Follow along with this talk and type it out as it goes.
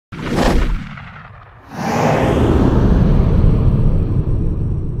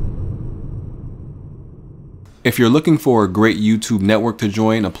If you're looking for a great YouTube network to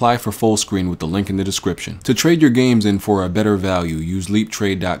join, apply for full screen with the link in the description. To trade your games in for a better value, use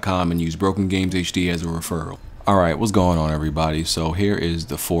leaptrade.com and use Broken Games HD as a referral. Alright, what's going on everybody? So here is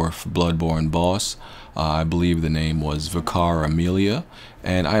the 4th Bloodborne boss. I believe the name was Vicar Amelia,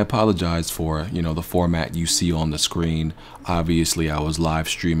 and I apologize for, the format you see on the screen. Obviously I was live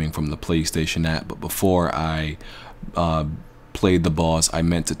streaming from the PlayStation app, but before I played the boss, I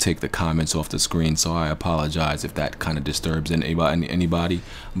meant to take the comments off the screen, so I apologize if that kind of disturbs anybody,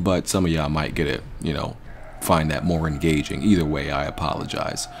 but some of y'all might get it, find that more engaging. Either way, I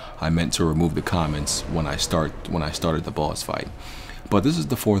apologize. I meant to remove the comments when I started the boss fight. But this is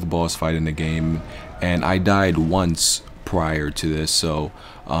the 4th boss fight in the game, and I died once prior to this, so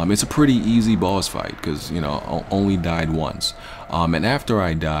it's a pretty easy boss fight because only died once. And after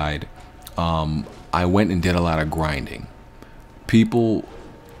I died, I went and did a lot of grinding.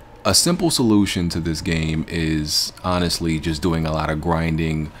 A simple solution to this game is honestly just doing a lot of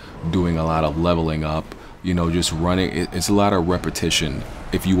grinding, doing a lot of leveling up, just running. It's a lot of repetition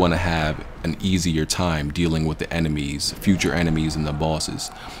if you want to have an easier time dealing with the enemies, future enemies and the bosses.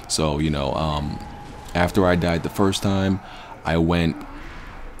 So, after I died the first time, I went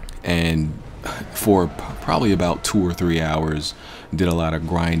and for probably about 2 or 3 hours, did a lot of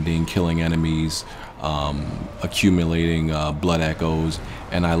grinding, killing enemies, accumulating blood echoes,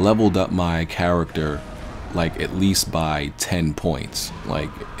 and I leveled up my character like at least by 10 points, like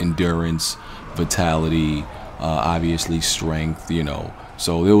endurance, vitality, obviously strength,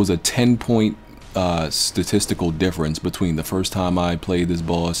 so there was a 10-point statistical difference between the first time I played this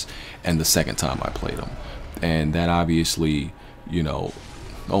boss and the second time I played him. And that obviously,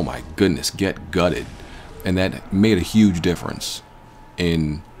 oh my goodness, get gutted. And that made a huge difference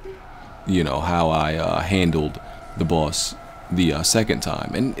in how I handled the boss the second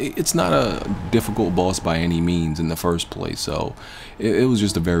time. And it's not a difficult boss by any means in the first place, so it was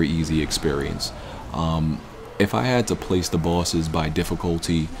just a very easy experience. If I had to place the bosses by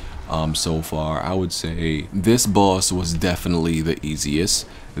difficulty so far, I would say this boss was definitely the easiest.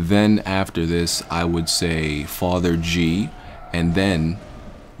 Then after this, I would say Father G, and then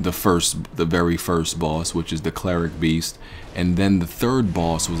the very first boss, which is the Cleric Beast, and then the 3rd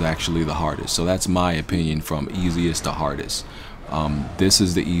boss was actually the hardest. So that's my opinion, from easiest to hardest. This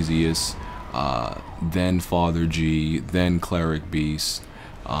is the easiest, then Father G, then Cleric Beast,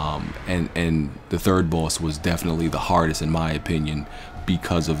 and the 3rd boss was definitely the hardest in my opinion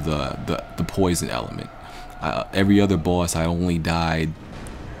because of the poison element. Every other boss I only died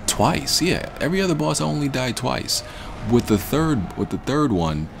twice. Yeah, every other boss I only died twice. With the third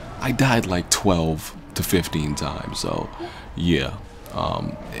one, I died like 12 to 15 times. So yeah,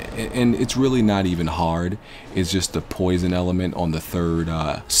 and it's really not even hard. It's just the poison element on the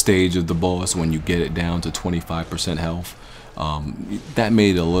 3rd stage of the boss when you get it down to 25% health. That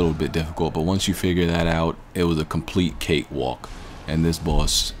made it a little bit difficult, but once you figure that out, it was a complete cakewalk. And this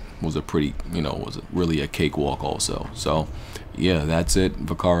boss was a pretty, was really a cakewalk also. So yeah, that's it.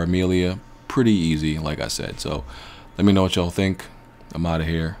 Vicar Amelia, pretty easy, like I said. So let me know what y'all think. I'm out of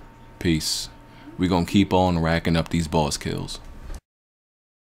here. Peace. We're gonna keep on racking up these boss kills.